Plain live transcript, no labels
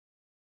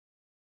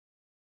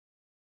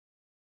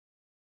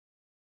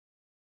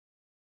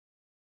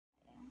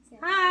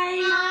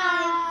Hi!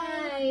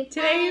 Hi!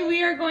 Today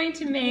we are going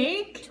to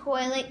make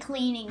toilet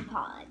cleaning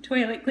pods.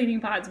 Toilet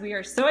cleaning pods. We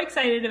are so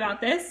excited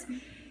about this.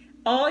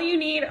 All you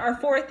need are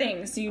 4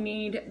 things. You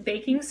need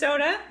baking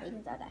soda.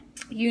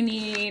 You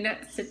need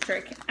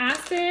citric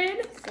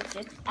acid.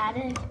 Citric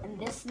acid and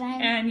this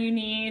thing. And you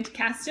need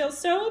Castile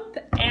soap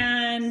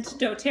and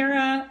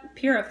doTERRA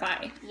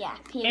Purify. Yeah,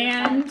 Purify.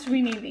 And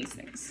we need these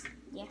things.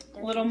 Yeah,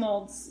 little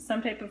molds,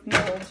 some type of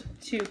mold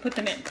to put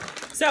them in.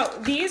 So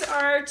these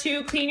are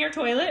to clean your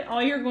toilet.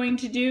 All you're going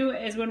to do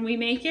is when we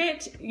make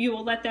it, you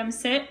will let them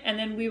sit and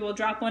then we will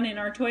drop one in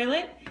our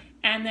toilet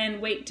and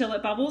then wait till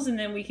it bubbles and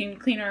then we can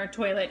clean our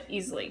toilet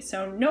easily.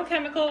 So no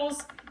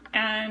chemicals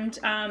and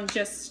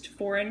just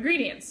 4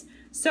 ingredients.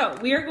 So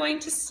we are going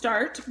to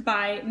start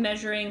by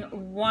measuring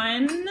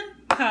 1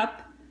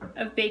 cup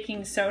of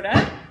baking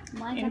soda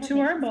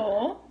into our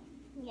bowl.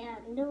 Yeah,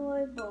 into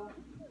our bowl.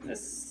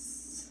 Let's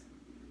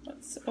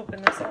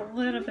open this a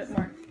little bit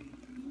more.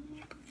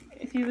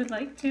 If you would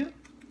like to.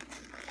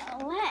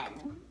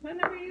 When?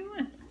 Whenever you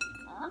want.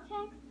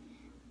 Okay.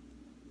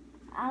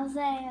 I'll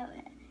say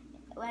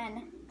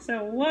when.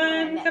 So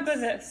 1 cup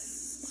of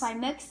this. If I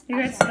mix. You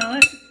guys smell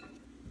it?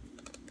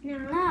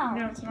 No.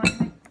 No, it's not.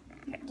 Okay.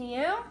 Do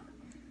you?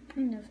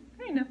 Kind of.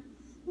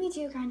 Me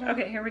too, kind of.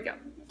 Okay, here we go.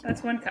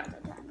 That's 1 cup.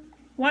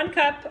 1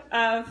 cup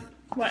of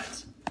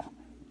what?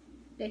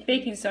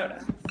 Baking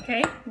soda.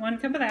 Okay, 1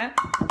 cup of that.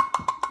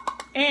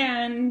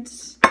 And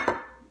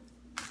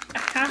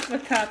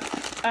 1/2 cup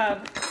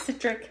of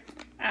citric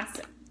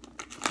acid.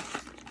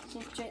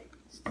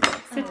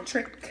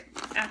 Citric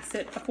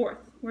acid. 1/4.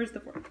 Where's the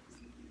 4th?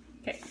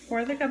 Okay,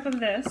 1/4 cup of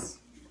this.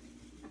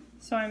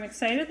 So I'm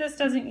excited this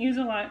doesn't use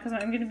a lot because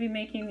I'm going to be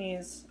making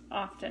these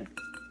often.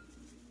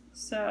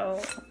 So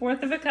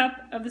 1/4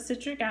 cup of the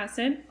citric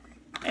acid.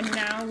 And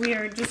now we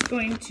are just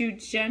going to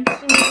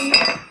gently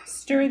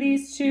stir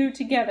these 2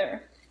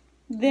 together.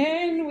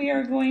 Then we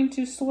are going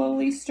to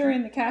slowly stir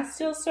in the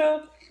Castile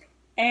soap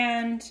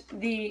and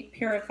the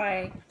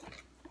Purify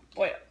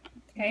oil.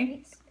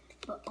 Okay?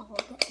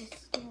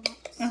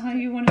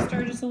 You want to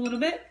stir just a little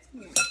bit?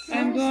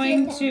 I'm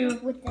going to.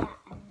 With that.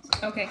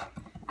 Okay.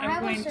 I'm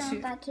going to.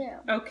 That too.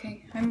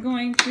 Okay. I'm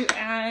going to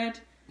add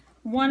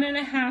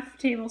 1.5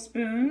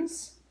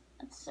 tablespoons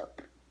of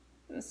soap.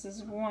 This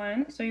is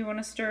 1. So you want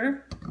to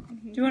stir.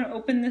 Do you want to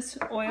open this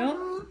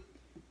oil?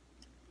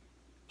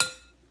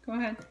 Go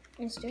ahead.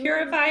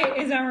 Purify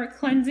is our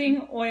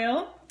cleansing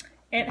oil.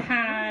 It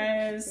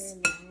has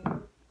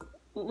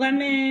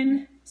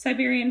lemon,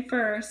 Siberian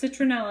fir,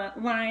 citronella,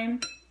 lime,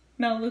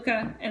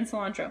 melaleuca, and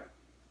cilantro.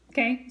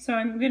 Okay, so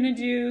I'm going to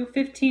do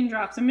 15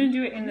 drops. I'm going to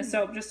do it in the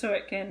soap just so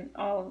it can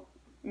all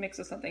mix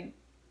with something.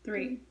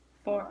 3,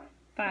 4,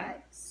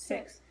 5,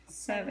 6,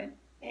 7,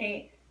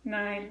 8,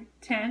 9,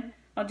 10.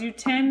 I'll do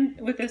 10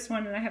 with this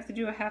one and I have to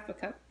do 1/2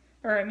 cup.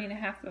 Or I mean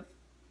 1/2 of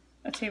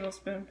a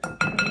tablespoon.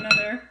 And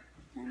another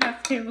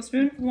 1/2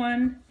 tablespoon,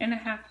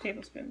 1.5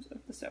 tablespoons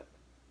of the soap.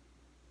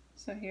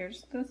 So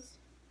here's this.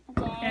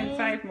 Okay. And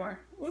 5 more.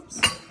 Whoops.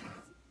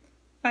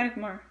 5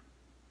 more.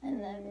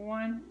 And then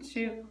 1,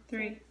 2,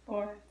 3,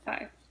 4,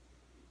 5.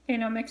 Okay,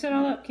 now mix it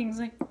all up,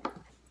 Kingsley.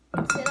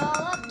 Mix it all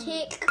up,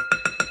 Tick.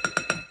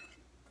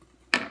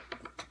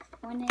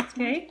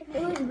 Okay.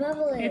 It's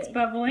bubbling. It's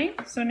bubbling.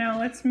 So now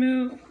let's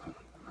move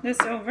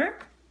this over.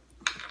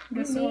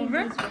 This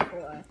over.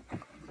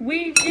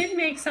 We did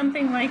make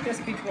something like this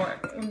before.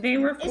 They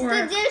were for...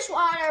 It's the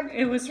dishwasher.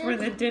 It was for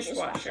the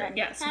dishwasher,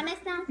 yes. Can I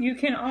mix them? You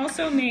can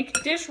also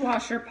make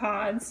dishwasher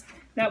pods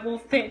that will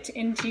fit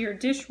into your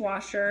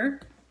dishwasher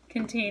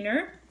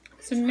container.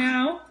 So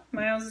now,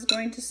 Miles is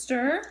going to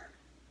stir.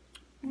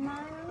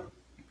 Miles,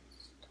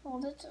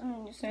 hold it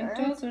and stir.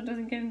 Gentle so it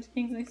doesn't get into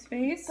Kingsley's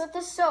face. Put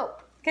the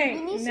soap. Okay,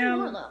 we need now... some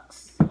more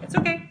looks. It's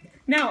okay.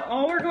 Now,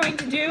 all we're going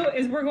to do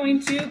is we're going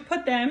to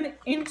put them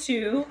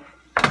into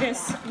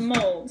this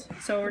mold.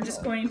 So we're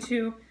just going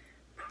to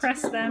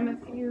press them,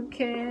 if you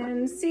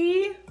can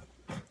see.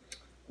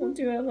 We'll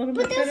do it a little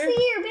bit better. But they'll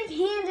see your big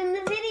hand in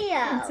the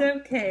video. It's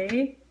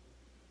okay.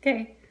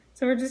 Okay,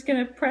 so we're just going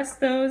to press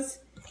those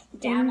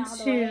down all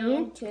the way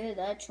into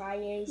the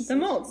triaces.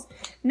 molds.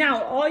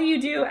 Now, all you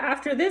do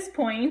after this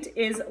point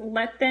is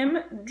let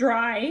them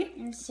dry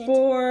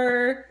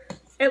for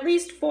at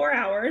least 4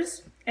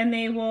 hours, and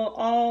they will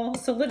all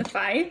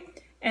solidify.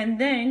 And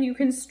then you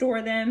can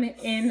store them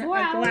in a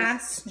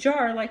glass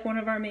jar, like one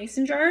of our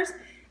mason jars,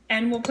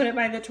 and we'll put it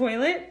by the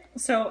toilet.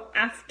 So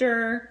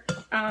after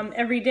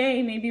every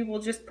day, maybe we'll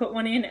just put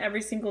one in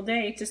every single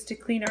day just to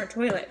clean our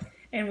toilet.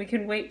 And we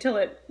can wait till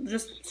it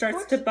just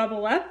starts to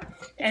bubble up,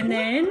 and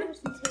then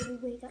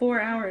 4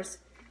 hours.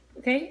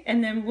 Okay,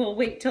 and then we'll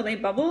wait till they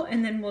bubble,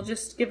 and then we'll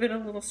just give it a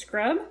little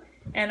scrub,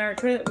 and our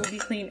toilet will be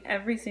clean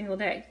every single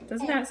day.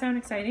 Doesn't that sound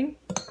exciting?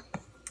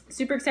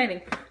 Super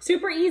exciting.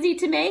 Super easy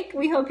to make.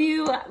 We hope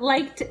you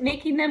liked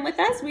making them with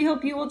us. We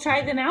hope you will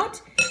try them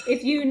out.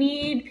 If you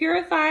need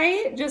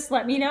Purify, just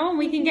let me know and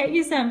we can get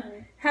you some.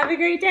 Have a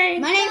great day.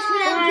 My name's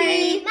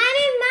Penelope. My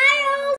name's